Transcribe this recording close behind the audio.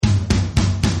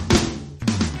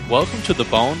Welcome to the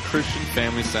Bowen Christian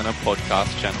Family Centre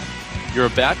podcast channel. You're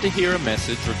about to hear a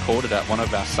message recorded at one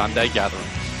of our Sunday gatherings.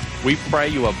 We pray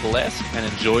you are blessed and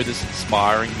enjoy this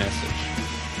inspiring message.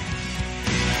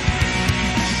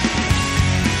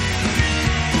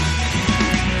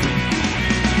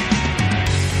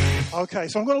 Okay,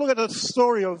 so I'm going to look at the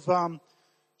story of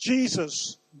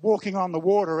Jesus walking on the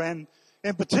water, and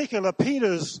in particular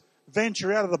Peter's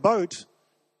venture out of the boat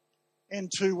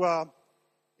into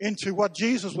what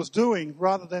Jesus was doing,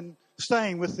 rather than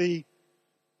staying with the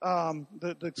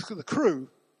crew.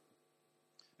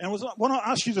 And I want to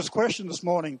ask you this question this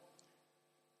morning: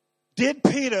 did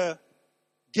Peter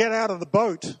get out of the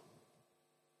boat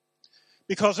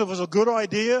because it was a good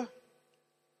idea,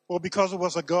 or because it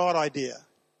was a God idea?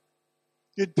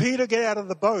 Did Peter get out of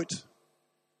the boat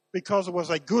because it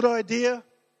was a good idea,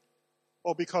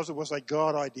 or because it was a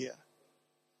God idea?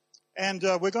 And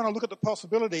we're going to look at the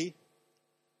possibility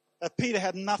that Peter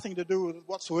had nothing to do with it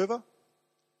whatsoever.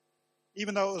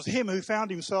 Even though it was him who found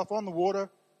himself on the water,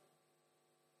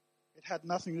 it had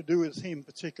nothing to do with him in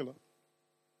particular.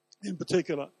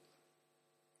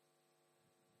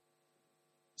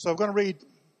 So I'm going to read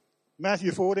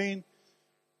Matthew 14.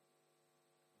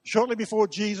 Shortly before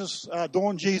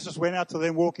dawn, Jesus went out to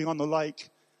them walking on the lake.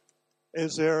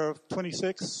 Is there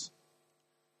 26?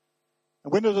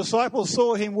 And when the disciples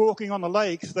saw him walking on the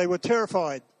lake, they were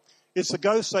terrified. "It's a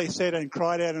ghost," they said, and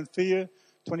cried out in fear.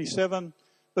 27.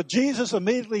 But Jesus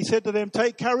immediately said to them,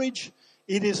 "Take courage,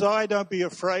 it is I, don't be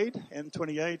afraid." And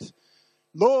 28.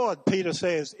 "Lord," Peter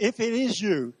says, "if it is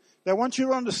you." Now I want you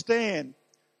to understand,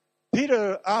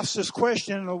 Peter asked this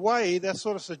question in a way that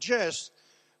sort of suggests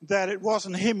that it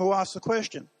wasn't him who asked the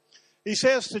question. He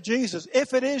says to Jesus,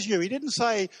 "If it is you." He didn't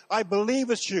say, "I believe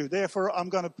it's you, therefore I'm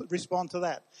going to respond to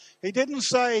that." He didn't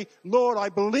say, "Lord, I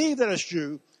believe that it's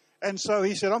you, and so,"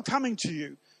 he said, "I'm coming to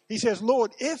you." He says,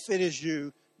 "Lord, if it is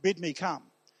you, bid me come."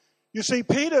 You see,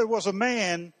 Peter was a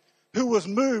man who was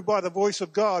moved by the voice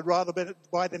of God rather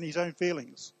than his own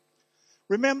feelings.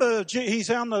 Remember, he's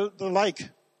on the lake,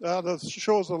 the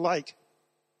shores of the lake,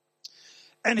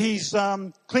 and he's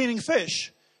cleaning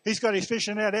fish. He's got his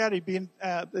fishing net out. He'd been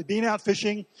out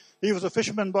fishing. He was a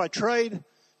fisherman by trade.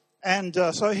 And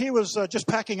so he was just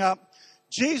packing up.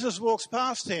 Jesus walks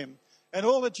past him. And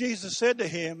all that Jesus said to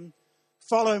him,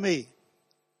 "Follow me."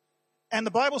 And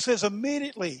the Bible says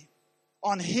immediately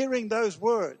on hearing those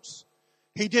words,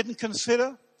 he didn't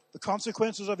consider the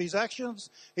consequences of his actions.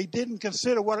 He didn't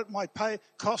consider what it might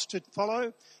cost to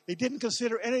follow. He didn't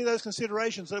consider any of those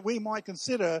considerations that we might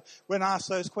consider when asked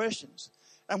those questions.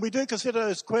 And we do consider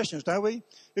those questions, don't we?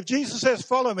 If Jesus says,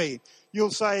 "Follow me,"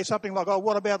 you'll say something like, "Oh,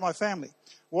 what about my family?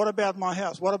 What about my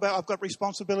house? What about, I've got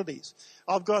responsibilities.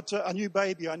 I've got a new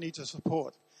baby I need to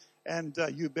support." And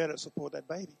you better support that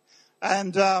baby.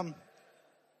 And, so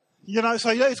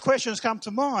those questions come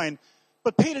to mind.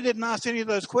 But Peter didn't ask any of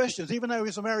those questions, even though he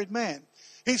was a married man.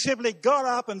 He simply got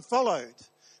up and followed.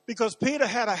 Because Peter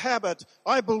had a habit,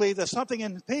 I believe there's something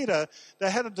in Peter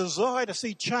that had a desire to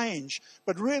see change,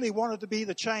 but really wanted to be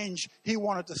the change he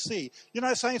wanted to see. You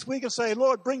know, saints, we can say,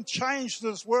 "Lord, bring change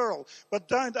to this world," but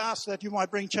don't ask that you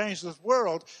might bring change to this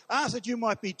world. Ask that you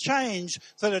might be changed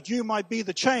so that you might be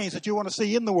the change that you want to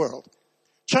see in the world.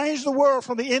 Change the world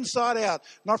from the inside out,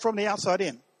 not from the outside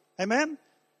in. Amen?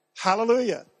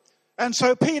 Hallelujah. And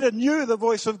so Peter knew the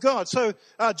voice of God. So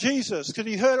Jesus, because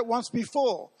he heard it once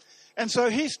before. And so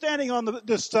he's standing on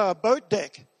this boat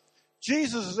deck.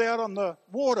 Jesus is out on the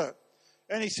water.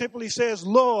 And he simply says,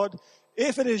 "Lord,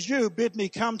 if it is you, bid me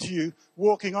come to you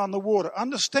walking on the water."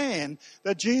 Understand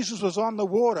that Jesus was on the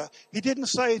water. He didn't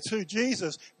say to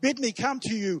Jesus, "Bid me come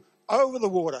to you over the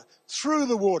water, through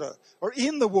the water, or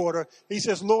in the water." He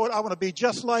says, "Lord, I want to be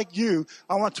just like you.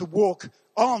 I want to walk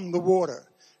on the water."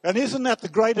 And isn't that the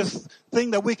greatest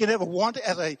thing that we can ever want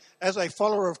as a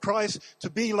follower of Christ, to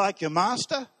be like your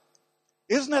master?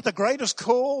 Isn't that the greatest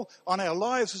call on our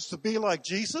lives, is to be like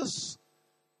Jesus?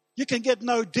 You can get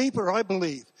no deeper, I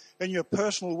believe, in your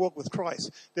personal walk with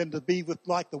Christ than to be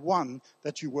like the one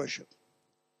that you worship.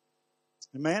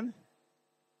 Amen?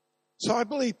 So I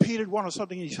believe Peter wanted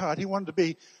something in his heart. He wanted to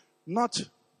be not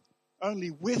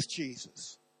only with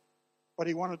Jesus, but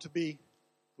he wanted to be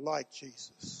like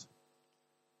Jesus.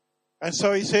 And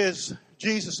so he says,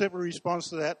 Jesus simply responds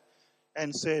to that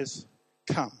and says,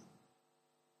 "Come."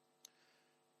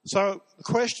 So the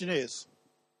question is,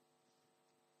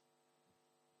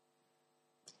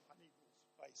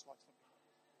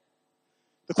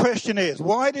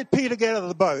 why did Peter get out of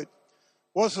the boat?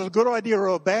 Was it a good idea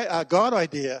or a God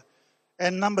idea?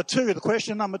 And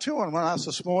question number two I want to ask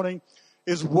this morning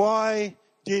is, why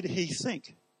did he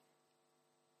think?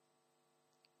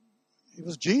 It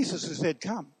was Jesus who said,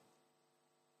 come.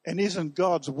 And isn't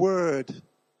God's word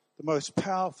the most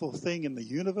powerful thing in the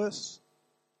universe?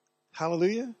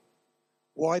 Hallelujah.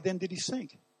 Why then did he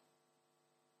sink?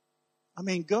 I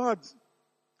mean, God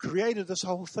created this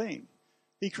whole thing.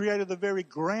 He created the very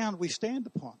ground we stand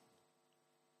upon.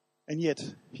 And yet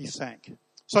he sank.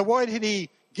 So why did he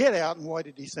get out and why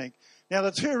did he sink? Now,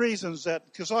 the two reasons that,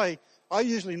 because I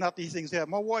usually nut these things out.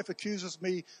 My wife accuses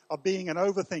me of being an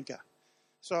overthinker.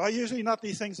 So I usually nut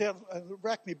these things out,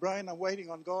 rack my brain. I'm waiting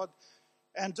on God.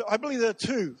 And I believe there are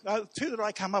two that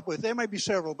I come up with. There may be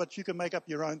several, but you can make up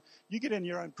your own. You get in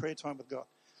your own prayer time with God.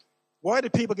 Why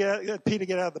did Peter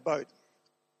get out of the boat?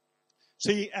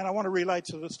 See, and I want to relate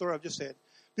to the story I've just said.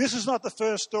 This is not the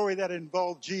first story that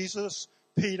involved Jesus,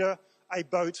 Peter, a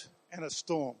boat, and a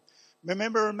storm.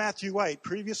 Remember in Matthew 8,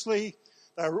 previously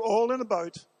they were all in a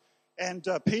boat, and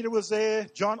Peter was there,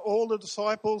 John, all the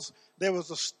disciples. There was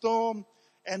a storm,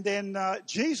 and then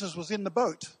Jesus was in the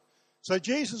boat. So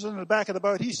Jesus in the back of the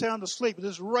boat, he's sound asleep with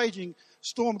this raging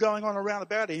storm going on around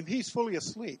about him. He's fully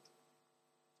asleep.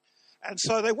 And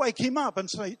so they wake him up and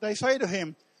they say to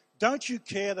him, don't you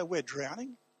care that we're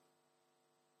drowning?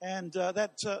 And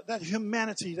that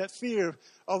humanity, that fear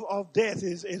of death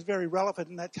is very relevant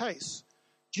in that case.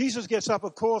 Jesus gets up,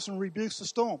 of course, and rebukes the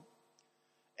storm.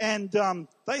 And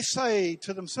they say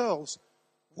to themselves,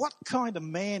 what kind of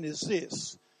man is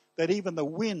this that even the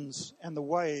winds and the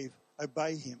wave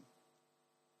obey him?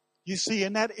 You see,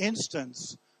 in that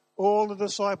instance, all the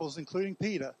disciples, including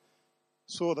Peter,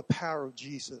 saw the power of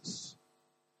Jesus.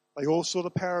 They all saw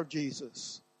the power of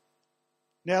Jesus.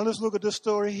 Now let's look at this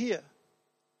story here.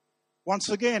 Once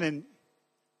again,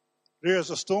 there's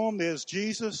a storm, there's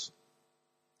Jesus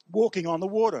walking on the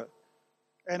water.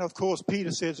 And of course,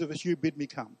 Peter says, if it's you, bid me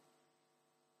come.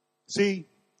 See,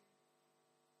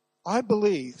 I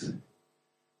believe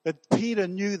that Peter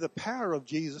knew the power of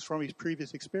Jesus from his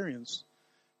previous experience,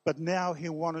 but now he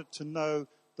wanted to know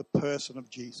the person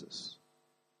of Jesus.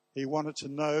 He wanted to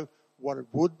know what it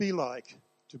would be like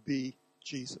to be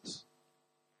Jesus.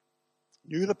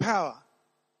 Knew the power.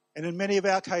 And in many of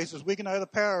our cases, we can know the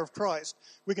power of Christ.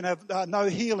 We can have know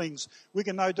healings. We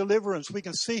can know deliverance. We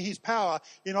can see his power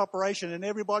in operation in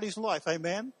everybody's life.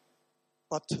 Amen?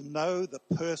 But to know the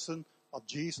person of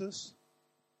Jesus,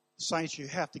 saints, you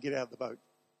have to get out of the boat.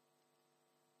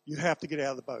 You have to get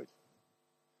out of the boat.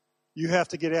 You have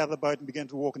to get out of the boat and begin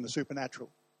to walk in the supernatural.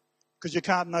 Because you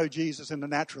can't know Jesus in the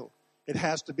natural. It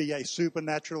has to be a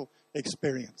supernatural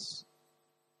experience.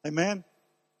 Amen?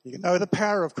 You can know the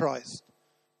power of Christ.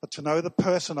 But to know the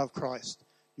person of Christ,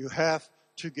 you have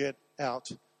to get out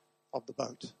of the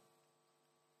boat.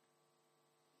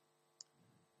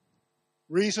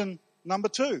 Reason number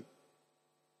 2.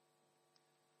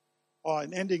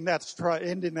 In ending that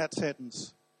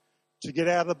sentence, to get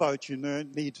out of the boat, you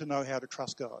need to know how to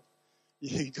trust God.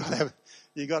 You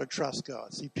got to trust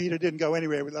God. See, Peter didn't go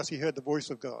anywhere unless he heard the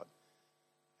voice of God.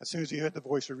 As soon as he heard the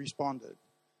voice, he responded.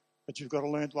 But you've got to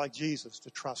learn, like Jesus, to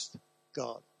trust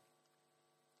God.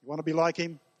 You want to be like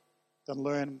him? Then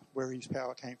learn where his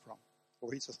power came from,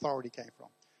 or his authority came from.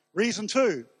 Reason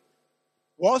 2.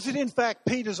 Was it in fact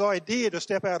Peter's idea to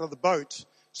step out of the boat?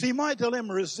 See, my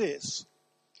dilemma is this.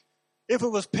 If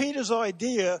it was Peter's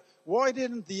idea, why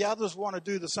didn't the others want to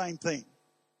do the same thing?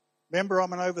 Remember,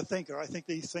 I'm an overthinker. I think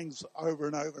these things over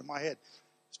and over in my head.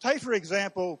 Take, for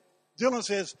example, Dylan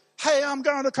says, hey, I'm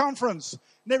going to a conference.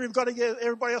 And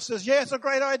everybody else says, yeah, it's a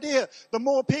great idea. The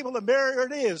more people, the merrier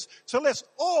it is. So let's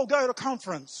all go to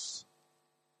conference.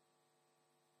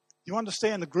 You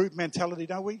understand the group mentality,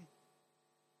 don't we?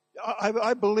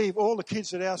 I believe all the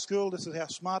kids at our school, this is how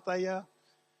smart they are.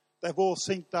 They've all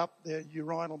synced up their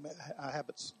urinal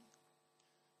habits.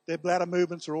 Their bladder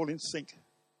movements are all in sync.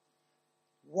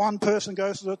 One person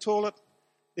goes to the toilet,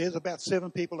 there's about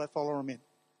 7 people that follow them in.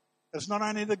 It's not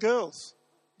only the girls,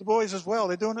 the boys as well.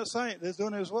 They're doing it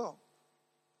as well.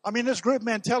 I mean, this group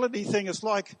mentality thing is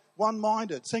like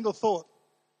one-minded, single thought.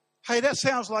 Hey, that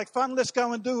sounds like fun. Let's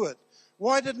go and do it.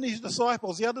 Why didn't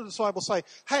the other disciples say,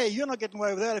 hey, you're not getting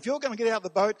away with that. If you're going to get out of the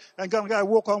boat and go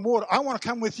walk on water, I want to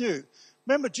come with you.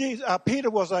 Remember, Peter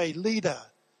was a leader.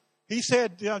 He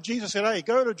said, Jesus said, hey,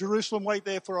 go to Jerusalem, wait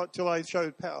there till I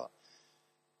show power.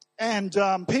 And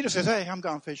Peter says, hey, I'm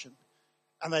going fishing.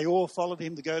 And they all followed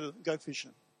him to go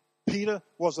fishing. Peter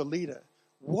was a leader.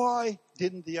 Why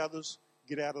didn't the others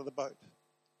get out of the boat?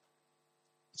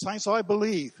 Saints, I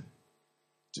believe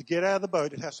to get out of the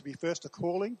boat, it has to be first a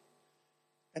calling,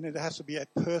 and it has to be a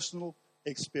personal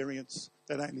experience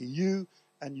that only you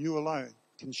and you alone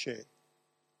can share.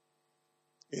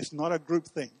 It's not a group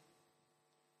thing.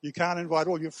 You can't invite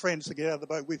all your friends to get out of the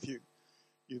boat with you.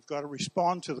 You've got to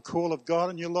respond to the call of God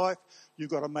in your life. You've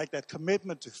got to make that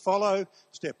commitment to follow,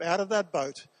 step out of that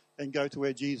boat, and go to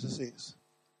where Jesus is.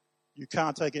 You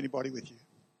can't take anybody with you.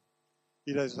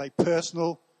 It is a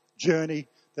personal journey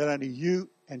that only you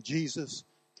and Jesus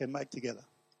can make together.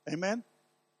 Amen?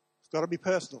 It's got to be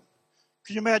personal.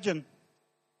 Can you imagine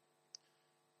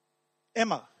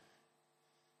Emma?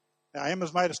 Now,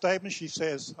 Emma's made a statement. She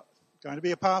says, going to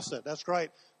be a pastor. That's great.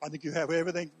 I think you have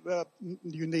everything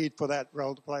you need for that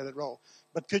role, to play that role.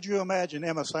 But could you imagine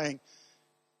Emma saying,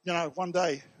 one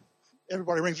day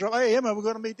everybody rings her up, hey, Emma, we're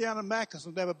going to meet down at Macca's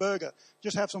and have a burger.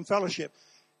 Just have some fellowship.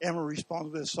 Emma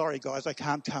responded with, sorry, guys, I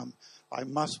can't come. I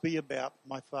must be about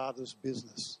my Father's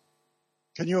business.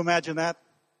 Can you imagine that?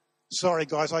 Sorry,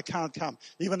 guys, I can't come.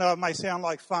 Even though it may sound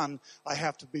like fun, I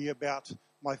have to be about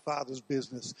my Father's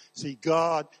business. See,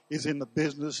 God is in the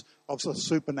business of the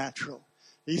supernatural.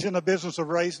 He's in the business of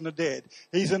raising the dead.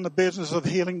 He's in the business of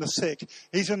healing the sick.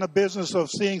 He's in the business of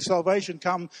seeing salvation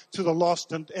come to the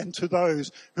lost and to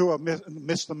those who have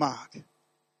missed the mark.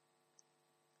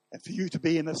 And for you to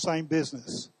be in the same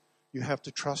business, you have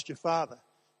to trust your Father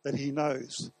that He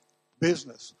knows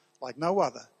business like no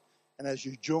other. And as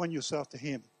you join yourself to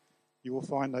Him, you will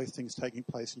find those things taking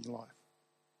place in your life.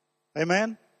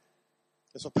 Amen?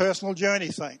 It's a personal journey,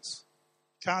 saints.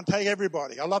 Can't take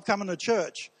everybody. I love coming to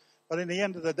church, but in the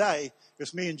end of the day,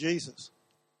 it's me and Jesus.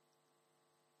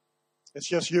 It's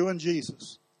just you and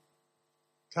Jesus.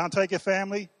 Can't take your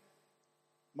family.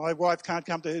 My wife can't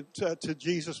come to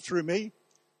Jesus through me.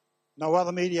 No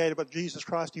other mediator but Jesus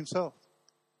Christ Himself.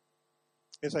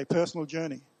 It's a personal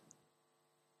journey.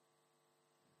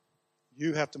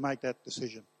 You have to make that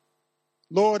decision.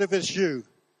 Lord, if it's you,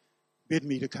 bid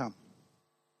me to come.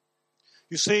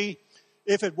 You see,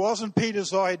 if it wasn't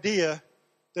Peter's idea,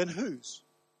 then whose?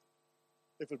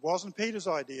 If it wasn't Peter's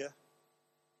idea,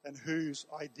 then whose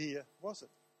idea was it?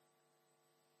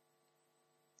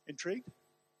 Intrigued?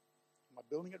 Am I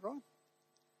building it right?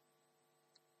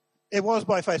 It was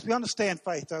by faith. We understand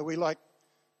faith, though.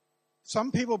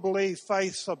 Some people believe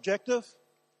faith subjective.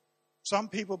 Some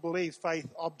people believe faith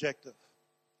objective.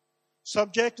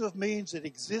 Subjective means it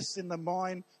exists in the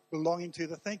mind belonging to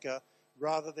the thinker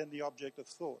rather than the object of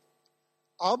thought.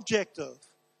 Objective,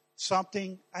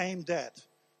 something aimed at,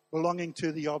 belonging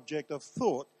to the object of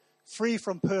thought, free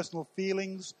from personal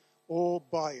feelings or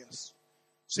bias.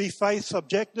 See, faith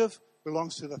subjective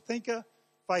belongs to the thinker.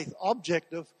 Faith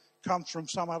objective comes from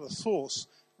some other source,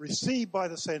 received by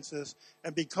the senses,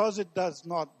 and because it does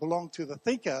not belong to the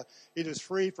thinker, it is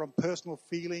free from personal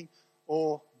feeling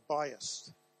or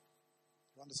bias.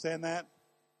 You understand that?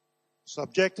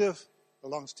 Subjective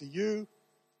belongs to you.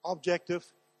 Objective,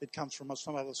 it comes from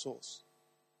some other source.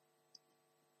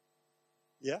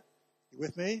 Yeah? You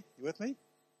with me? You with me?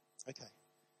 Okay.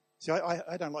 See,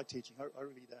 I don't like teaching. I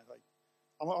really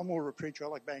don't. I'm more of a preacher. I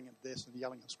like banging the desk and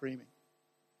yelling and screaming.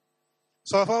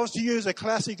 So if I was to use a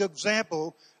classic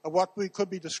example of what we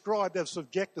could be described as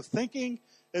subjective thinking,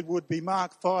 it would be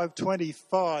Mark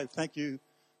 5:25. Thank you.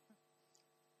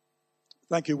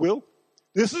 Thank you, Will.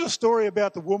 This is a story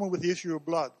about the woman with the issue of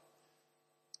blood.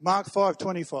 Mark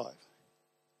 5:25.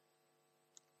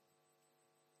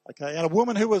 Okay, and a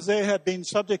woman who was there had been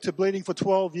subject to bleeding for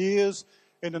 12 years.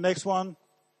 In the next one,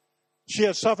 she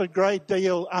had suffered a great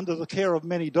deal under the care of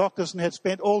many doctors and had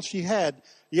spent all she had,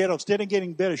 yet instead of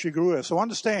getting better, she grew worse. So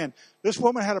understand, this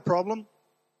woman had a problem,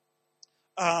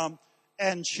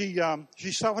 and she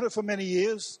suffered it for many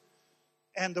years.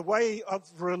 And the way of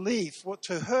relief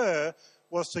to her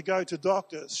was to go to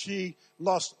doctors. She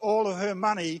lost all of her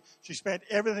money. She spent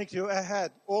everything she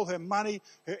had, all her money,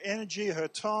 her energy, her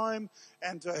time,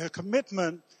 and her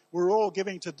commitment were all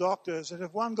giving to doctors. And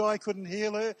if one guy couldn't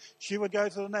heal her, she would go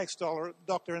to the next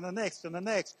doctor and the next and the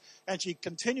next. And she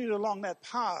continued along that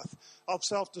path of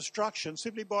self-destruction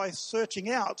simply by searching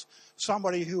out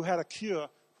somebody who had a cure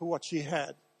for what she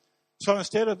had. So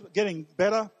instead of getting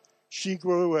better, she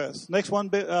grew worse. Next one,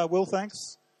 Will,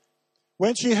 thanks.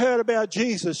 When she heard about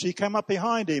Jesus, she came up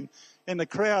behind him in the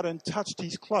crowd and touched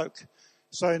his cloak.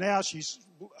 So now she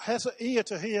has an ear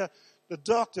to hear the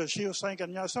doctor. She was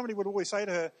thinking, somebody would always say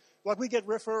to her, like we get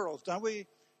referrals, don't we?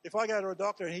 If I go to a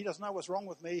doctor and he doesn't know what's wrong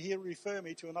with me, he'll refer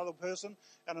me to another person,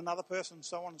 and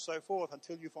so on and so forth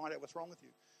until you find out what's wrong with you.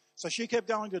 So she kept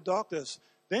going to doctors.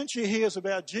 Then she hears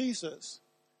about Jesus,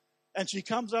 and she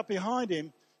comes up behind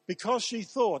him because she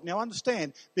thought. Now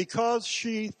understand, because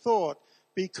she thought,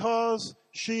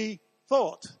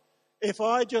 if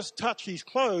I just touch his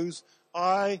clothes,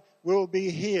 I will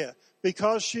be here.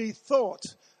 Because she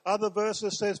thought. Other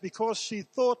verses says, because she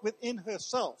thought within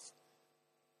herself,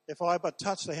 if I but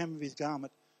touch the hem of his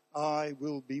garment, I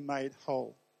will be made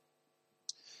whole.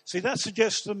 See, that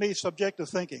suggests to me subjective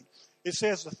thinking. It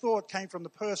says the thought came from the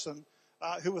person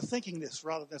who was thinking this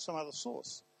rather than some other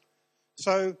source.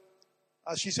 So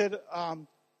she said,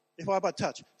 if I but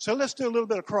touch. So let's do a little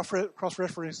bit of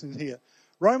cross-referencing here.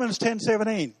 Romans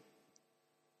 10:17.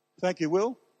 Thank you,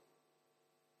 Will.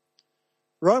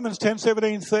 Romans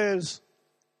 10:17 says,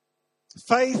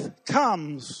 faith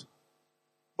comes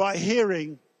by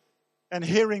hearing, and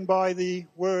hearing by the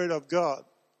word of God.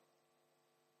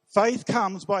 Faith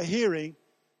comes by hearing,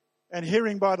 and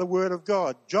hearing by the word of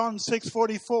God. John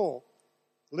 6:44.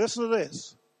 Listen to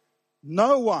this.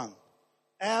 No one,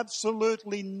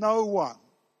 absolutely no one,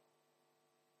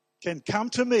 can come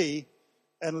to me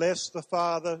unless the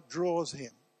Father draws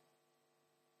him.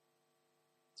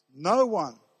 No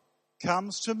one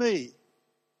comes to me.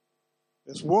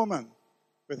 This woman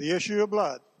with the issue of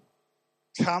blood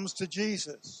comes to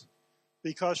Jesus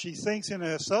because she thinks in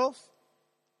herself?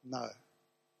 No.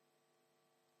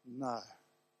 No.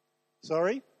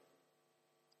 Sorry?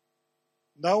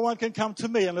 No one can come to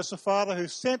me unless the Father who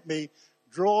sent me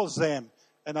draws them,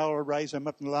 and I will raise them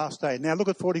up in the last day. Now look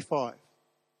at 45.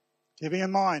 Keeping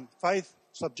in mind, faith,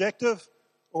 subjective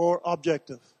or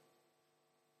objective.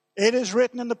 It is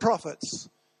written in the prophets,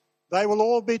 they will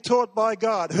all be taught by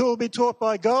God. Who will be taught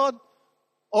by God?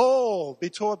 All be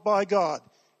taught by God.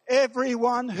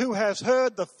 Everyone who has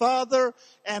heard the Father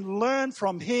and learned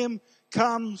from him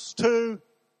comes to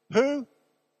who?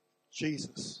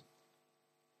 Jesus.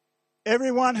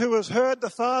 Everyone who has heard the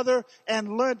Father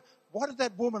and learned. What did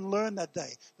that woman learn that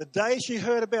day? The day she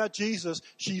heard about Jesus,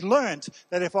 she learned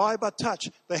that if I but touch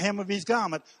the hem of his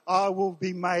garment, I will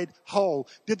be made whole.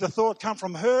 Did the thought come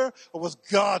from her, or was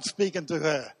God speaking to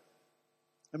her?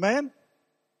 Amen?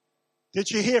 Did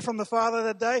she hear from the Father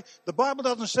that day? The Bible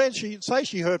doesn't say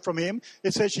she heard from him.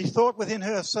 It says she thought within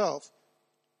herself.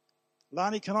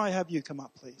 Lani, can I have you come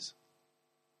up, please?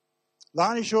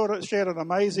 Lani shared an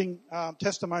amazing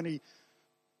testimony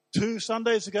 2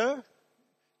 Sundays ago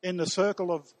in the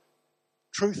circle of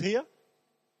truth here.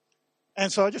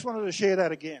 And so I just wanted to share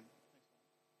that again.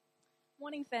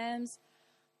 Morning, fams.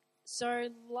 So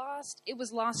it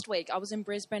was last week. I was in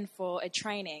Brisbane for a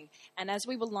training, and as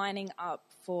we were lining up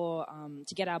for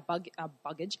to get our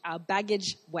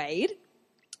baggage weighed,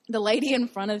 the lady in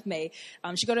front of me,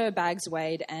 she got her bags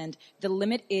weighed, and the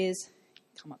limit is,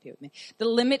 come up here with me. The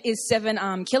limit is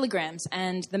 7 kilograms,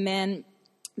 and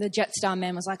the Jetstar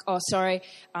man was like, "Oh, sorry,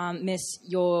 miss,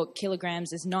 your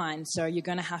kilograms is 9, so you're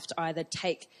going to have to either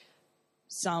take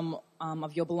some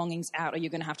of your belongings out, or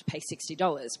you're going to have to pay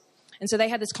 $60. And so they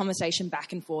had this conversation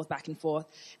back and forth,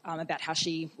 about how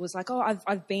she was like, "Oh,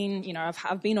 I've been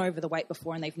over the weight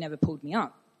before, and they've never pulled me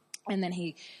up." And then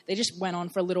they just went on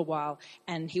for a little while,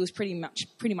 and he was pretty much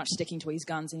sticking to his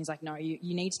guns. And he's like, "No,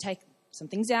 you need to take some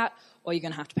things out, or you're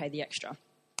going to have to pay the extra."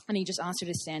 And he just asked her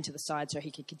to stand to the side so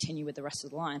he could continue with the rest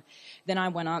of the line. Then I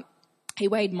went up. He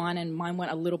weighed mine, and mine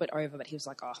went a little bit over, but he was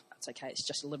like, "Oh, that's okay. It's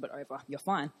just a little bit over. You're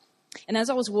fine." And as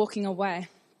I was walking away,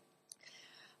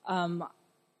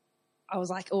 I was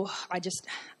like,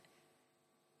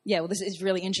 this is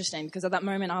really interesting, because at that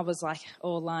moment I was like,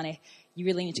 "Oh, Lani, you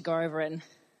really need to go over and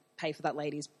pay for that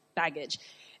lady's baggage."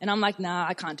 And I'm like, "Nah,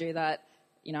 I can't do that.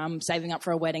 You know, I'm saving up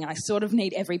for a wedding. I sort of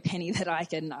need every penny that I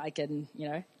can,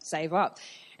 save up."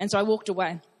 And so I walked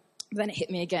away. Then it hit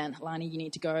me again. "Lani, you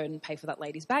need to go and pay for that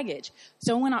lady's baggage."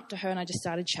 So I went up to her and I just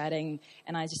started chatting,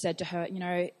 and I just said to her,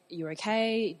 "You're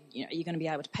okay? You're going to be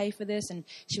able to pay for this?" And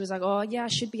she was like, "Oh, yeah, I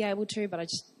should be able to, but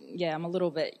I'm a little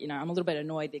bit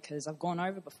annoyed because I've gone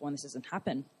over before and this hasn't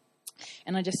happened."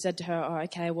 And I just said to her, "Oh,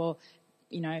 okay, well,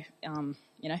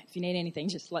 if you need anything,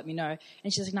 just let me know."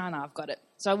 And she's like, "No, I've got it."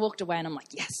 So I walked away and I'm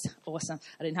like, "Yes, awesome.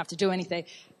 I didn't have to do anything."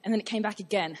 And then it came back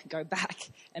again, go back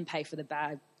and pay for the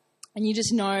bag. And you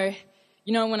just know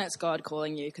when it's God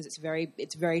calling you, because it's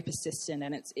very persistent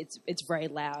and it's very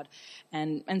loud.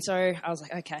 And so I was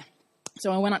like, okay.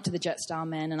 So I went up to the Jetstar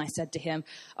man and I said to him,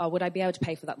 "Oh, would I be able to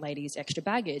pay for that lady's extra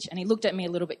baggage?" And he looked at me a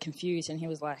little bit confused, and he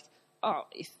was like, "Oh,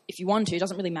 if you want to, it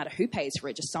doesn't really matter who pays for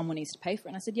it, just someone needs to pay for it."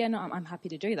 And I said, "Yeah, no, I'm happy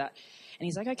to do that." And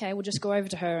he's like, "Okay, we'll just go over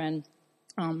to her and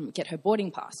get her boarding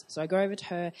pass." So I go over to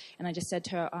her and I just said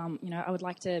to her, "I would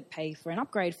like to pay for an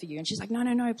upgrade for you." And she's like,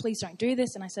 No, please don't do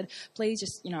this." And I said, "Please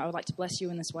just, I would like to bless you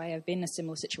in this way. I've been in a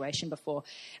similar situation before."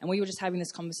 And we were just having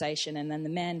this conversation, and then the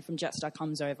man from Jetstar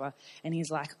comes over and he's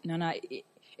like, No,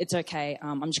 it's okay.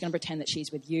 I'm just going to pretend that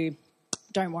she's with you.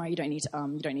 Don't worry, you don't need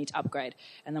to upgrade."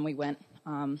 And then we went,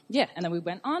 and then we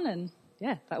went on, and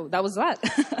that was that.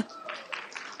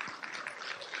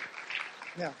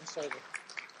 Yeah, that's over.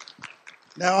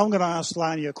 Now I'm going to ask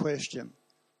Lani a question,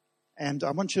 and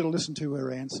I want you to listen to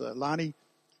her answer. Lani,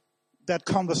 that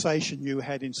conversation you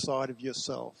had inside of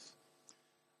yourself?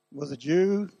 Was it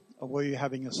you, or were you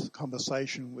having a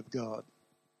conversation with God?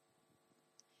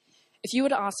 If you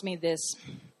would have asked me this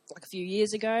like a few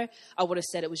years ago, I would have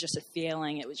said it was just a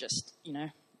feeling. It was just,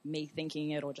 me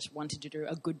thinking it or just wanting to do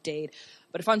a good deed.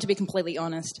 But if I'm to be completely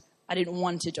honest, I didn't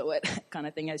want to do it, kind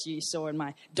of thing, as you saw in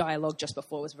my dialogue just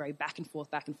before. It was very back and forth.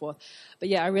 But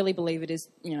yeah, I really believe it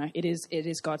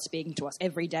is God speaking to us.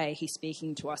 Every day he's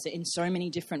speaking to us in so many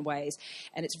different ways.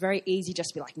 And it's very easy just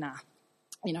to be like, nah,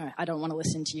 I don't want to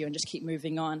listen to you and just keep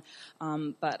moving on.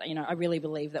 But I really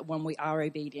believe that when we are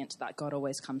obedient to that, God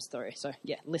always comes through. So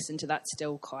yeah, listen to that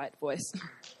still, quiet voice.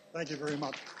 Thank you very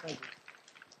much. Thank you.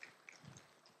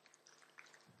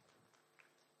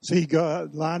 See,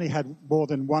 Lani had more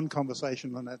than one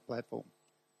conversation on that platform.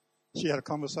 She had a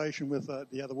conversation with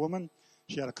the other woman.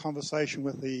 She had a conversation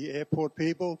with the airport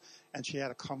people. And she had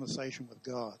a conversation with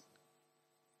God.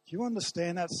 Do you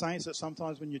understand that, saints, that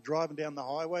sometimes when you're driving down the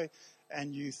highway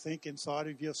and you think inside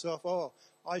of yourself, oh,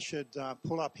 I should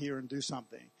pull up here and do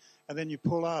something. And then you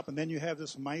pull up and then you have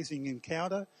this amazing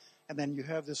encounter and then you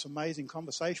have this amazing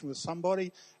conversation with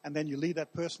somebody and then you lead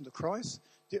that person to Christ.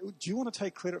 Do you want to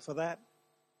take credit for that?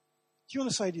 Do you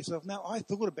want to say to yourself, no, I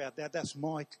thought about that.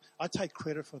 I take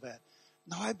credit for that.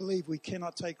 No, I believe we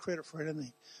cannot take credit for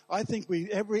anything. I think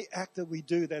every act that we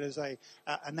do that is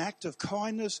an act of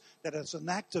kindness, that is an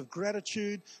act of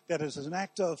gratitude, that is an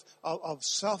act of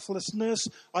selflessness.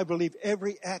 I believe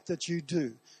every act that you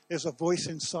do is a voice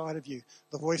inside of you,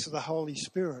 the voice of the Holy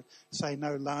Spirit. Say,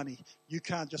 no, Lani, you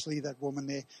can't just leave that woman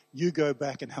there. You go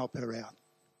back and help her out.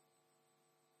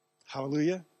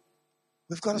 Hallelujah.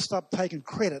 We've got to stop taking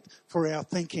credit for our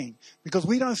thinking because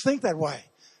we don't think that way.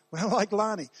 We're like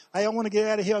Lani. Hey, I want to get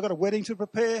out of here. I've got a wedding to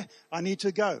prepare. I need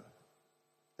to go.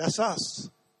 That's us.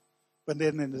 But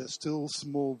then there's a still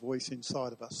small voice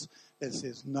inside of us that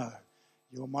says, no,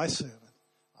 you're my servant.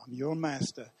 I'm your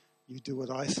master. You do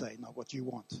what I say, not what you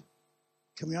want.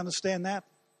 Can we understand that?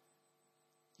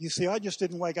 You see, I just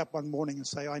didn't wake up one morning and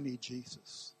say, I need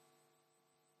Jesus.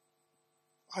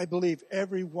 I believe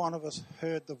every one of us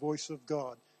heard the voice of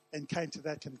God and came to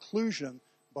that conclusion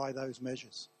by those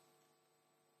measures.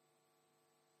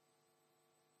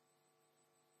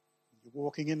 You're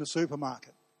walking in the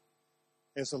supermarket.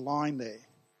 There's a line there.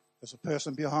 There's a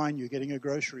person behind you getting your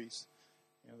groceries.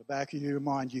 In the back of your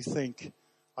mind, you think,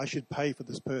 I should pay for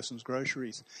this person's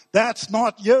groceries. That's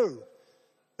not you.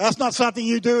 That's not something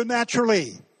you do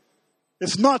naturally.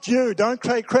 It's not you. Don't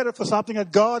take credit for something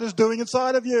that God is doing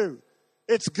inside of you.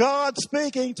 It's God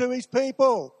speaking to his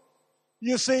people.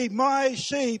 You see, my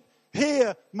sheep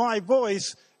hear my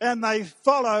voice and they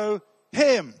follow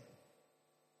him.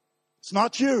 It's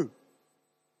not you.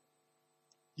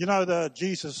 You know,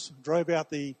 Jesus drove out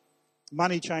the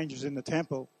money changers in the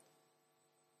temple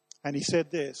and he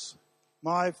said this,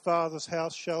 my Father's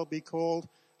house shall be called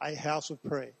a house of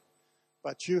prayer,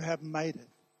 but you have made it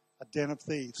a den of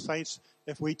thieves. Saints,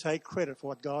 if we take credit for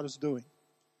what God is doing,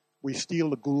 we steal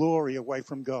the glory away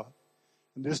from God.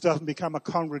 And this doesn't become a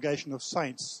congregation of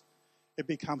saints. It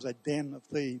becomes a den of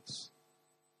thieves.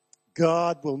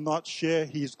 God will not share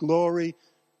his glory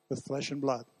with flesh and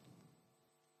blood.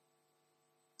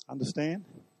 Understand?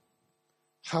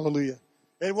 Hallelujah.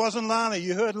 It wasn't Lani.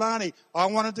 You heard Lani. I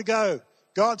wanted to go.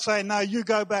 God saying, no, you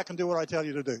go back and do what I tell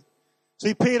you to do.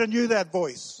 See, Peter knew that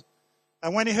voice.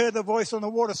 And when he heard the voice on the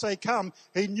water say, come,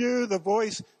 he knew the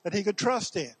voice that he could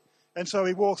trust in. And so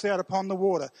he walks out upon the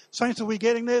water. Saints, are we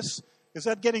getting this? Is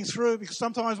that getting through? Because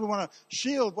sometimes we want to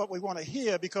shield what we want to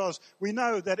hear because we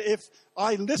know that if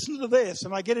I listen to this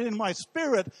and I get it in my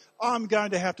spirit, I'm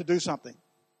going to have to do something.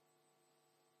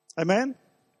 Amen?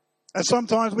 And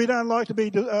sometimes we don't like to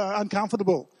be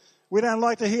uncomfortable. We don't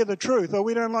like to hear the truth, or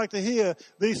we don't like to hear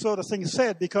these sort of things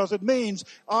said because it means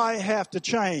I have to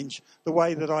change the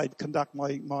way that I conduct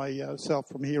myself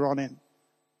from here on in.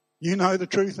 You know the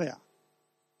truth now.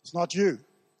 It's not you.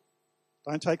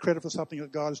 Don't take credit for something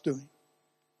that God is doing.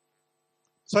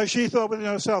 So she thought within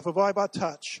herself, if I but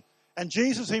touch. And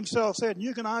Jesus himself said, and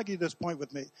you can argue this point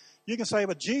with me. You can say,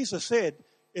 but Jesus said,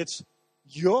 it's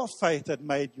your faith that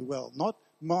made you well, not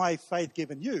my faith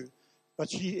given you. But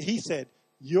he said,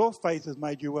 your faith has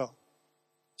made you well.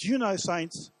 Do you know,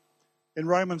 saints, in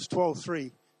Romans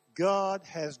 12:3, God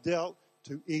has dealt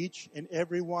to each and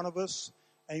every one of us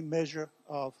a measure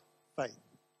of faith.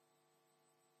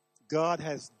 God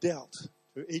has dealt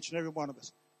to each and every one of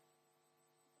us.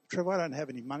 Trevor, I don't have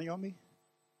any money on me,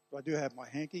 but I do have my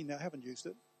hanky. No, I haven't used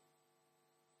it.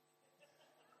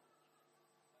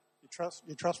 You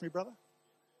trust me, brother?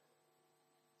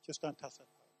 Just don't touch that.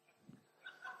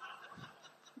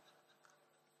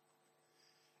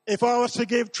 If I was to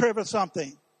give Trevor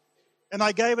something, and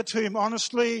I gave it to him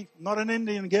honestly, not an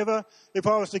Indian giver, if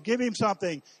I was to give him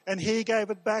something and he gave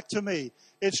it back to me,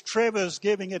 it's Trevor's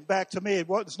giving it back to me.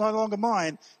 It's no longer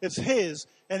mine, it's his,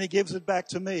 and he gives it back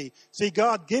to me. See,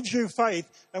 God gives you faith,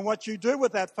 and what you do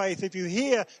with that faith, if you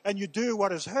hear and you do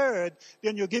what is heard,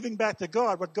 then you're giving back to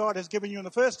God what God has given you in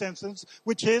the first instance,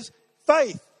 which is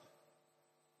faith.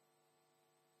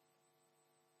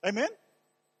 Amen?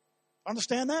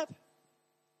 Understand that?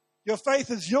 Your faith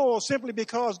is yours simply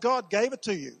because God gave it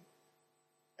to you.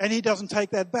 And he doesn't take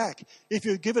that back. If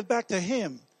you give it back to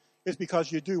him, it's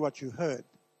because you do what you heard.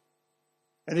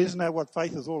 And isn't that what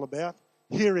faith is all about?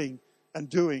 Hearing and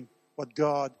doing what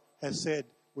God has said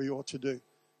we ought to do.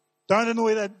 Don't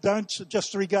annoy that. Don't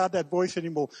just regard that voice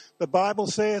anymore. The Bible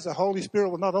says the Holy Spirit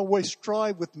will not always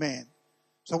strive with man.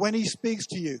 So when he speaks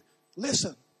to you,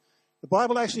 listen. The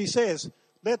Bible actually says,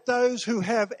 let those who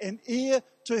have an ear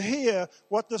to hear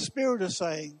what the Spirit is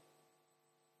saying,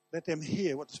 let them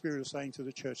hear what the Spirit is saying to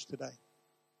the church today.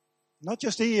 Not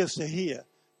just ears to hear,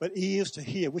 but ears to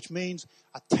hear, which means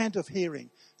attentive hearing.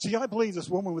 See, I believe this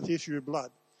woman with the issue of blood,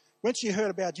 when she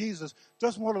heard about Jesus,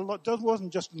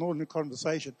 wasn't just an ordinary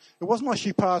conversation. It wasn't like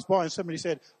she passed by and somebody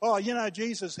said, oh, you know,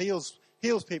 Jesus heals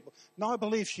people. No, I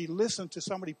believe she listened to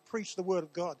somebody preach the word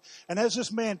of God. And as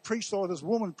this man preached, or this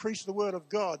woman preached the word of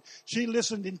God, she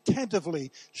listened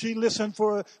attentively. She listened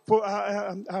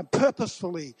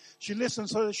purposefully. She listened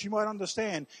so that she might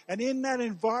understand. And in that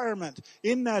environment,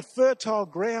 in that fertile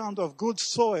ground of good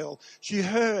soil, she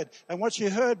heard. And what she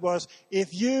heard was,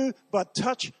 if you but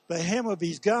touch the hem of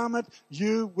his garment,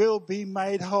 you will be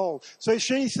made whole. So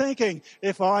she's thinking,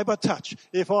 if I but touch,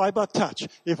 if I but touch,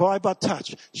 if I but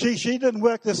touch. She didn't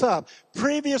work this up.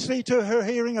 Previously to her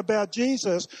hearing about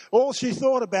Jesus, all she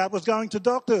thought about was going to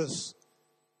doctors.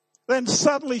 Then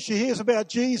suddenly she hears about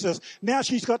Jesus. Now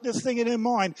she's got this thing in her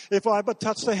mind, if I but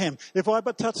touch the hem, if I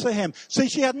but touch the hem. See,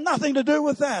 she had nothing to do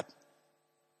with that.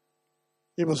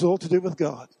 It was all to do with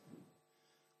God.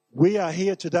 We are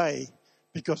here today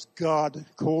because God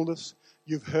called us.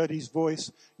 You've heard his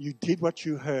voice. You did what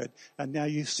you heard. And now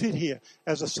you sit here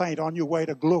as a saint on your way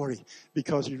to glory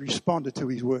because you responded to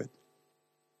his word.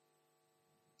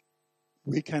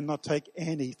 We cannot take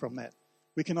any from that.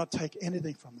 We cannot take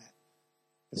anything from that.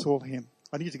 It's all him.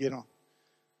 I need to get on.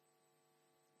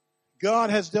 God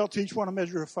has dealt to each one a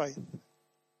measure of faith.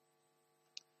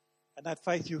 And that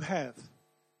faith you have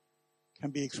can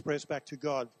be expressed back to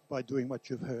God by doing what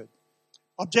you've heard.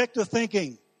 Objective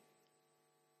thinking.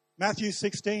 Matthew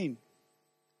 16.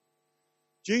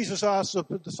 Jesus asked the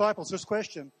disciples this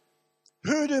question.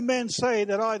 Who do men say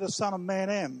that I, the Son of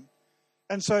Man, am?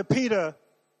 And so Peter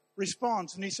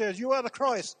responds and he says, you are the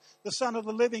Christ, the Son of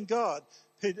the living God.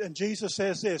 And Jesus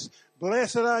says this,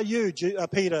 blessed are you,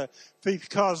 Peter,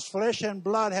 because flesh and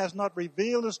blood has not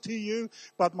revealed this to you,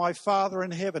 but my Father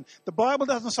in heaven. The Bible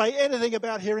doesn't say anything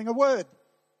about hearing a word.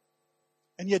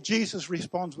 And yet Jesus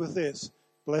responds with this,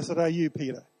 blessed are you,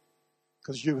 Peter,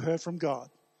 because you heard from God.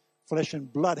 Flesh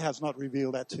and blood has not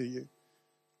revealed that to you.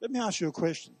 Let me ask you a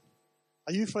question.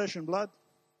 Are you flesh and blood?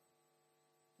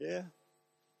 Yeah.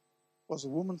 Was a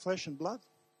woman flesh and blood?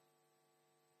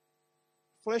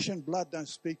 Flesh and blood don't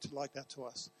speak like that to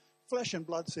us. Flesh and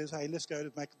blood says, hey, let's go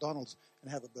to McDonald's and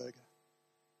have a burger.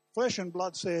 Flesh and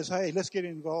blood says, hey, let's get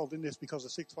involved in this because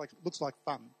it looks like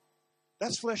fun.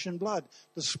 That's flesh and blood.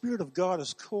 The Spirit of God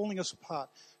is calling us apart,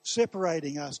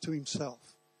 separating us to himself,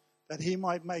 that he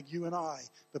might make you and I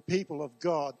the people of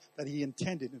God that he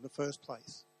intended in the first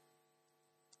place.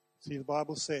 See, the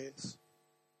Bible says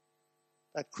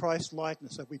that Christ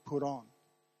likeness that we put on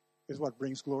is what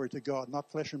brings glory to God,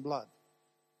 not flesh and blood.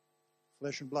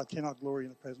 Flesh and blood cannot glory in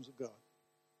the presence of God.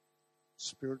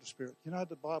 Spirit to spirit. You know,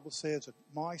 the Bible says that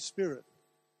my spirit,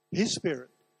 his spirit,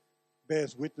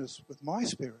 bears witness with my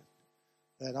spirit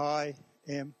that I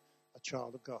am a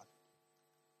child of God.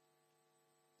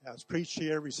 Now, it's preached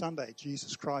here every Sunday,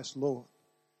 Jesus Christ Lord.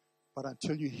 But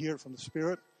until you hear it from the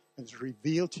Spirit and it's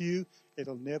revealed to you,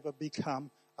 it'll never become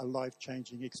a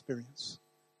life-changing experience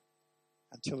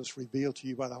until it's revealed to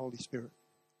you by the Holy Spirit.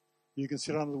 You can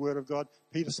sit under the Word of God.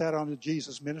 Peter sat under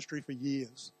Jesus' ministry for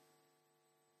years.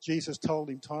 Jesus told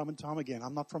him time and time again,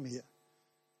 I'm not from here.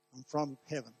 I'm from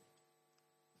heaven.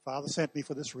 The Father sent me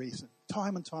for this reason.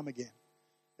 Time and time again.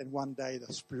 Then one day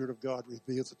the Spirit of God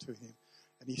reveals it to him.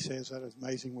 And he says that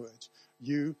amazing words.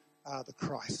 You are the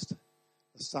Christ,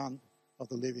 the Son of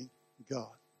the living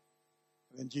God.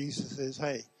 And then Jesus says,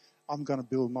 hey, I'm going to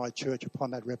build my church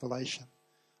upon that revelation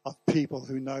of people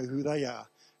who know who they are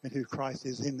and who Christ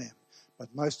is in them. But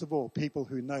most of all, people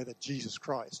who know that Jesus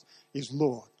Christ is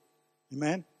Lord.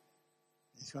 Amen?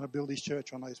 He's going to build his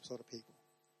church on those sort of people.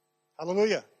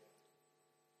 Hallelujah.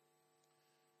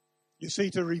 You see,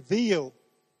 to reveal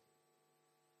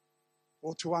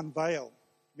or to unveil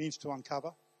means to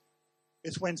uncover.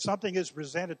 It's when something is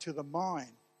presented to the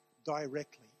mind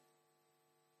directly.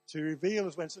 To reveal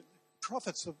is when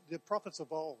the prophets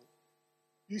of old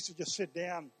used to just sit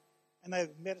down and they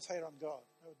would meditate on God.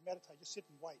 They would meditate, just sit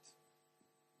and wait.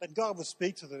 Then God would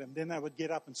speak to them. Then they would get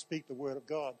up and speak the word of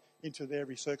God into their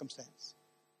every circumstance.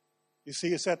 You see,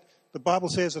 it's that the Bible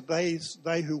says that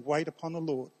they who wait upon the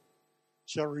Lord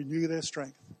shall renew their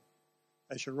strength.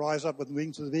 They shall rise up with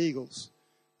wings of eagles.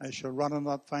 They shall run and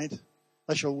not faint.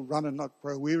 They shall run and not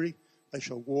grow weary. They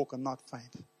shall walk and not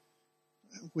faint.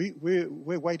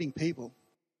 We're waiting people.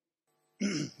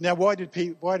 Now, why did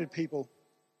people?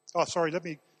 Oh, sorry. Let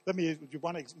me give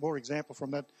one more example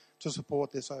from that to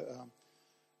support this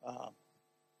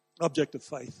object of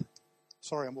faith.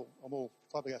 Sorry, I'm all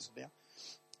flabbergasted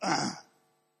now.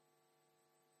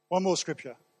 One more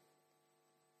scripture.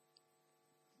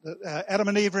 Adam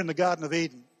and Eve are in the Garden of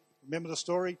Eden. Remember the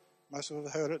story? Most of you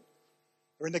have heard it.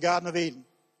 They're in the Garden of Eden.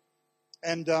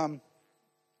 And the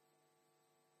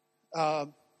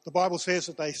Bible says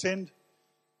that they sinned.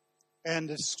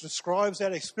 And it describes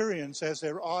that experience as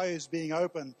their eyes being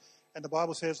opened. And the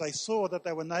Bible says they saw that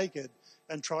they were naked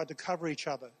and tried to cover each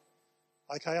other.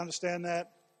 Okay, understand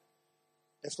that?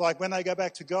 It's like when they go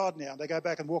back to God now. They go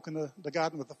back and walk in the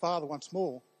garden with the Father once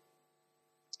more.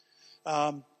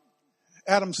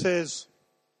 Adam says,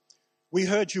 we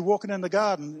heard you walking in the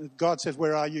garden. God says,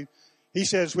 where are you? He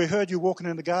says, we heard you walking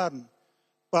in the garden,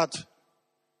 but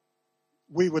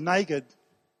we were naked,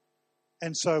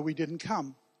 and so we didn't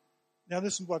come. Now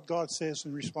listen what God says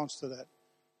in response to that.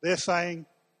 They're saying,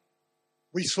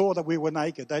 we saw that we were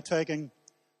naked. They're taking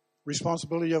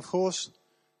responsibility, of course,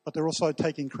 but they're also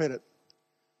taking credit.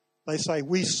 They say,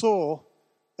 we saw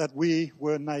that we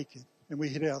were naked, and we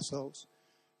hid ourselves.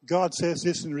 God says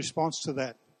this in response to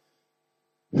that.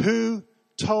 Who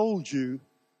told you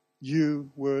you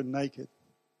were naked?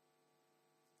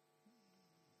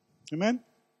 Amen?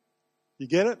 You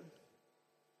get it?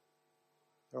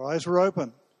 Their eyes were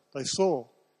open. They saw.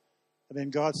 And then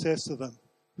God says to them,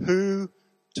 who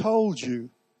told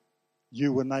you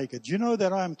you were naked? Do you know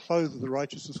that I am clothed with the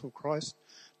righteousness of Christ?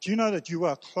 Do you know that you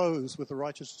are clothed with the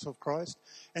righteousness of Christ?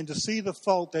 And to see the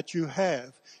fault that you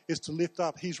have is to lift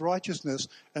up his righteousness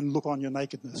and look on your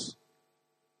nakedness.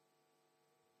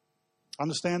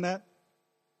 Understand that?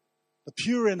 The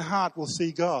pure in heart will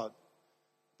see God,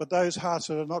 but those hearts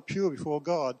that are not pure before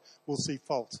God will see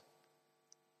fault.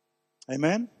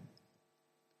 Amen?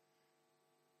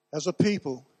 As a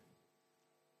people,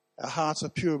 our hearts are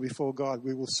pure before God.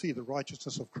 We will see the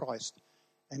righteousness of Christ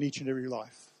in each and every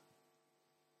life.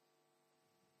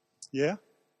 Yeah?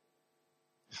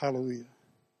 Hallelujah.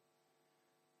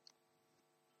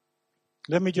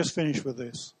 Let me just finish with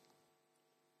this.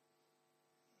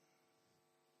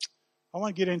 I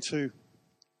won't get into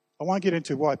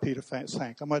why Peter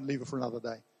sank. I might leave it for another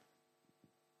day.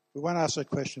 We won't ask that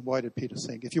question, why did Peter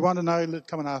sink? If you want to know,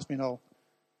 come and ask me and I'll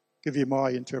give you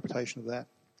my interpretation of that.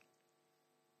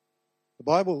 The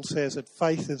Bible says that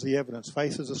faith is the evidence.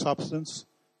 Faith is the substance.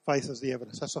 Faith is the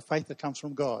evidence. That's the faith that comes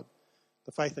from God.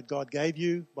 The faith that God gave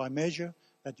you by measure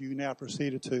that you now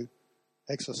proceeded to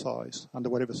exercise under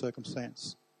whatever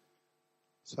circumstance.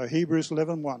 So Hebrews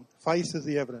 11:1, faith is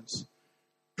the evidence.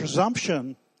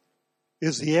 Presumption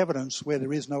is the evidence where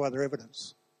there is no other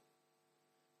evidence.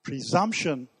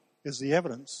 Presumption is the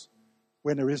evidence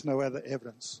when there is no other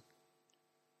evidence.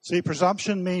 See,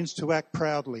 presumption means to act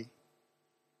proudly.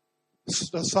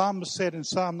 The psalmist said in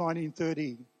Psalm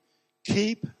 19:13,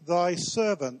 keep thy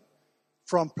servant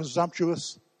from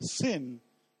presumptuous sin,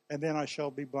 and then I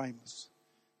shall be blameless.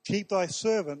 Keep thy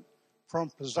servant from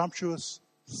presumptuous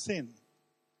sin.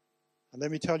 And let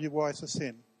me tell you why it's a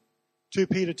sin. 2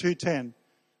 Peter 2:10,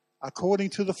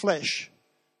 according to the flesh,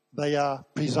 they are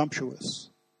presumptuous.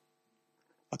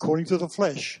 According to the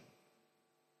flesh,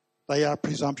 they are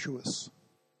presumptuous.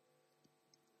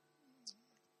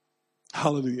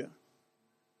 Hallelujah.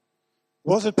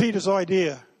 Was it Peter's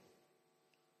idea?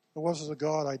 Or was it a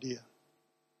God idea?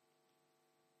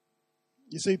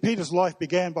 You see, Peter's life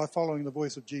began by following the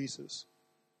voice of Jesus.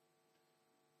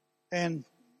 And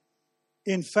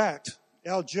in fact,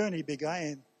 our journey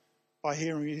began by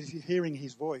hearing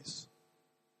his voice.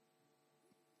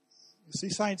 You see,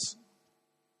 saints,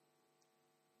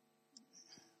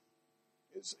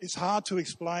 it's hard to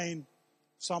explain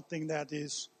something that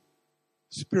is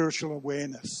spiritual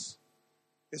awareness.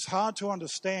 It's hard to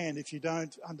understand if you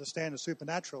don't understand the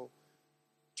supernatural,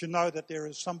 to know that there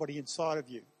is somebody inside of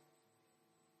you.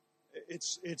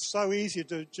 It's so easy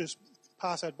to just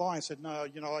pass that by and say, no,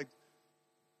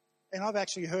 And I've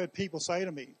actually heard people say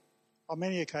to me on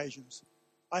many occasions,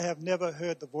 I have never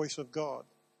heard the voice of God.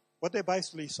 What they're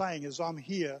basically saying is, I'm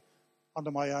here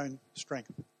under my own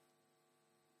strength.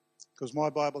 Because my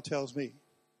Bible tells me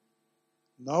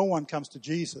no one comes to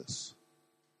Jesus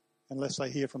unless they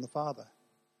hear from the Father.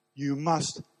 You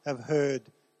must have heard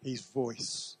his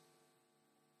voice.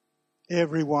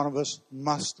 Every one of us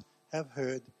must have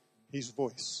heard his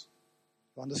voice.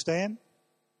 You understand?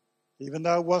 Even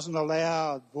though it wasn't a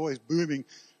loud voice booming,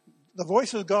 the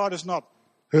voice of God is not,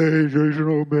 hey, Jason,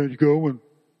 old man, you going?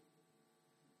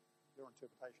 Your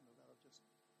interpretation of that.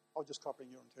 I was just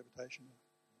copying your interpretation.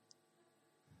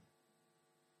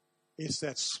 It's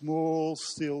that small,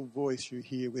 still voice you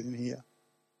hear within here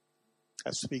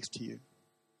that speaks to you.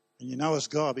 And you know it's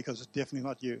God because it's definitely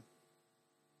not you.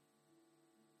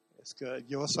 It's good.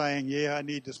 You're saying, yeah, I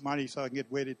need this money so I can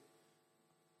get wedded.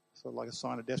 Sort of like a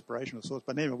sign of desperation of sorts.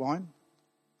 But never mind.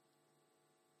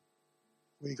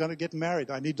 We're going to get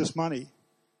married. I need this money.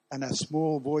 And that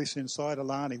small voice inside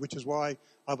Alani, which is why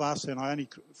I've asked her, and I only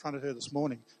confronted her this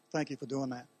morning. Thank you for doing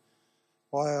that.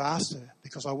 Why I asked her,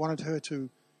 because I wanted her to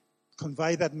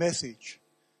convey that message,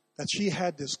 that she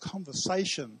had this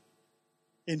conversation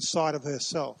inside of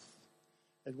herself.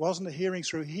 It wasn't a hearing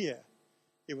through here.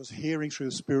 It was hearing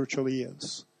through spiritual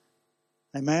ears.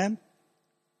 Amen?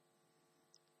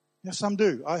 Yes, some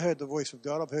do. I heard the voice of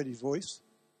God. I've heard his voice.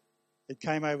 It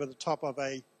came over the top of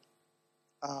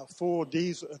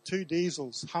two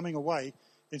diesels humming away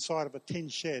inside of a tin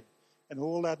shed. And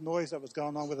all that noise that was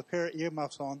going on with a pair of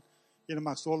earmuffs on, in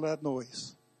amongst all that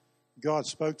noise, God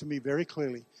spoke to me very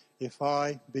clearly, if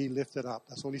I be lifted up.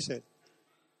 That's all he said.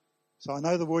 So I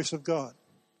know the voice of God.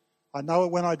 I know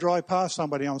it when I drive past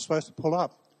somebody, I'm supposed to pull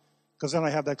up. Because then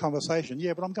I have that conversation.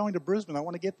 Yeah, but I'm going to Brisbane. I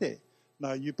want to get there.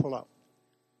 No, you pull up.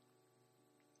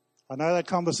 I know that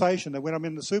conversation that when I'm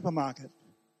in the supermarket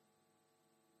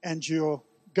and you're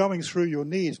going through your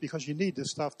needs because you need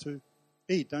this stuff to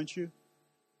eat, don't you?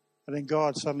 And then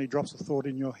God suddenly drops a thought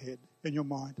in your head, in your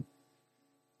mind.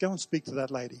 Go and speak to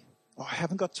that lady. Oh, I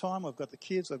haven't got time. I've got the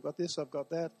kids. I've got this. I've got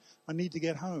that. I need to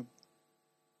get home.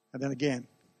 And then again,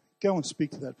 go and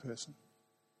speak to that person.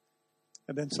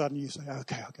 And then suddenly you say,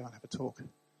 okay, I'll go and have a talk.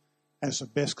 And it's the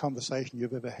best conversation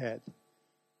you've ever had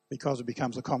because it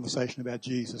becomes a conversation about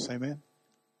Jesus. Amen?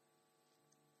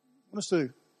 Let's do,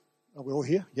 are we all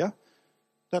here? Yeah?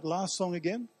 That last song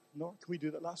again? No, can we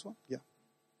do that last one? Yeah.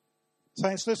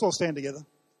 Saints, let's all stand together.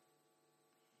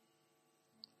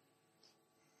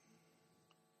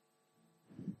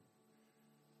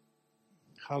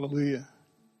 Hallelujah.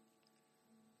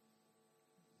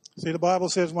 See, the Bible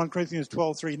says, 1 Corinthians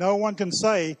 12:3, no one can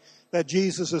say that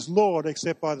Jesus is Lord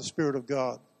except by the Spirit of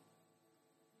God.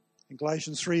 In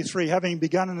Galatians 3:3, having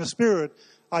begun in the Spirit,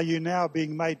 are you now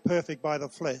being made perfect by the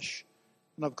flesh?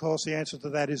 And of course, the answer to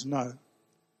that is no.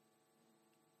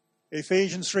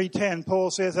 Ephesians 3:10,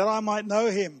 Paul says that I might know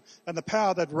him and the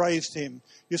power that raised him.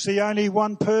 You see, only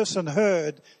one person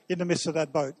heard in the midst of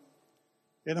that boat.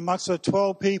 In amongst the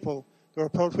 12 people, there were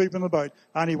 12 people in the boat,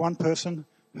 only one person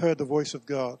heard the voice of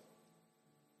God.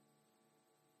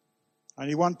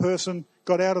 Only one person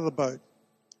got out of the boat,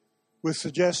 which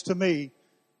suggests to me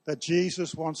that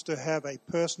Jesus wants to have a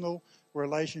personal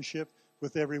relationship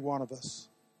with every one of us.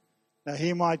 Now,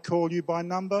 he might call you by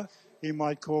number, he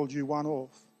might call you one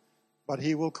off, but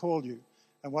he will call you.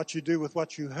 And what you do with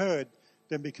what you heard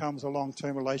then becomes a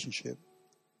long-term relationship.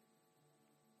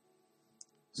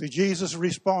 See, Jesus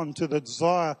responded to the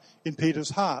desire in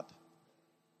Peter's heart,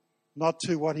 not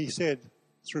to what he said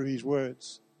through his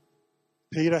words.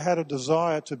 Peter had a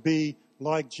desire to be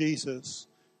like Jesus,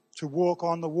 to walk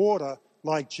on the water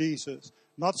like Jesus,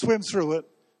 not swim through it,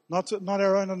 not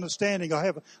our own understanding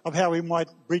of how we might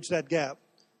bridge that gap,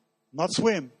 not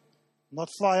swim, not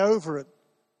fly over it,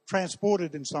 transport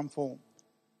it in some form,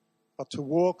 but to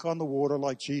walk on the water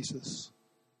like Jesus.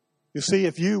 You see,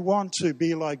 if you want to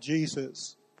be like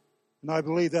Jesus, and I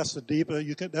believe that's the deeper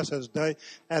you can, that's as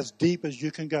deep as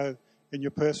you can go in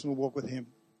your personal walk with him.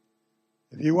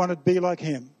 If you want to be like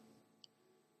him,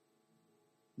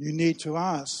 you need to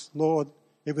ask, Lord,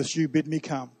 if it's you, bid me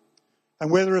come. And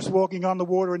whether it's walking on the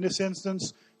water in this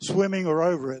instance, swimming or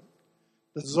over it,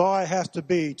 the desire has to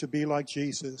be like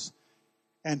Jesus.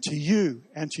 And to you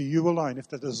alone, if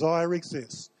the desire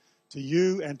exists, to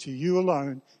you and to you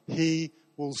alone, he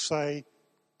will say,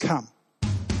 come.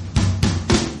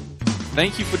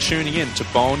 Thank you for tuning in to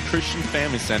Bowen Christian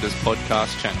Family Centre's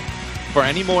podcast channel. For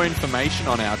any more information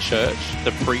on our church,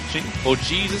 the preaching, or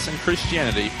Jesus and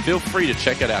Christianity, feel free to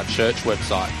check out our church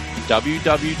website,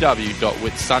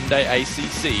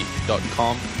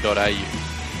 www.whitsundayacc.com.au.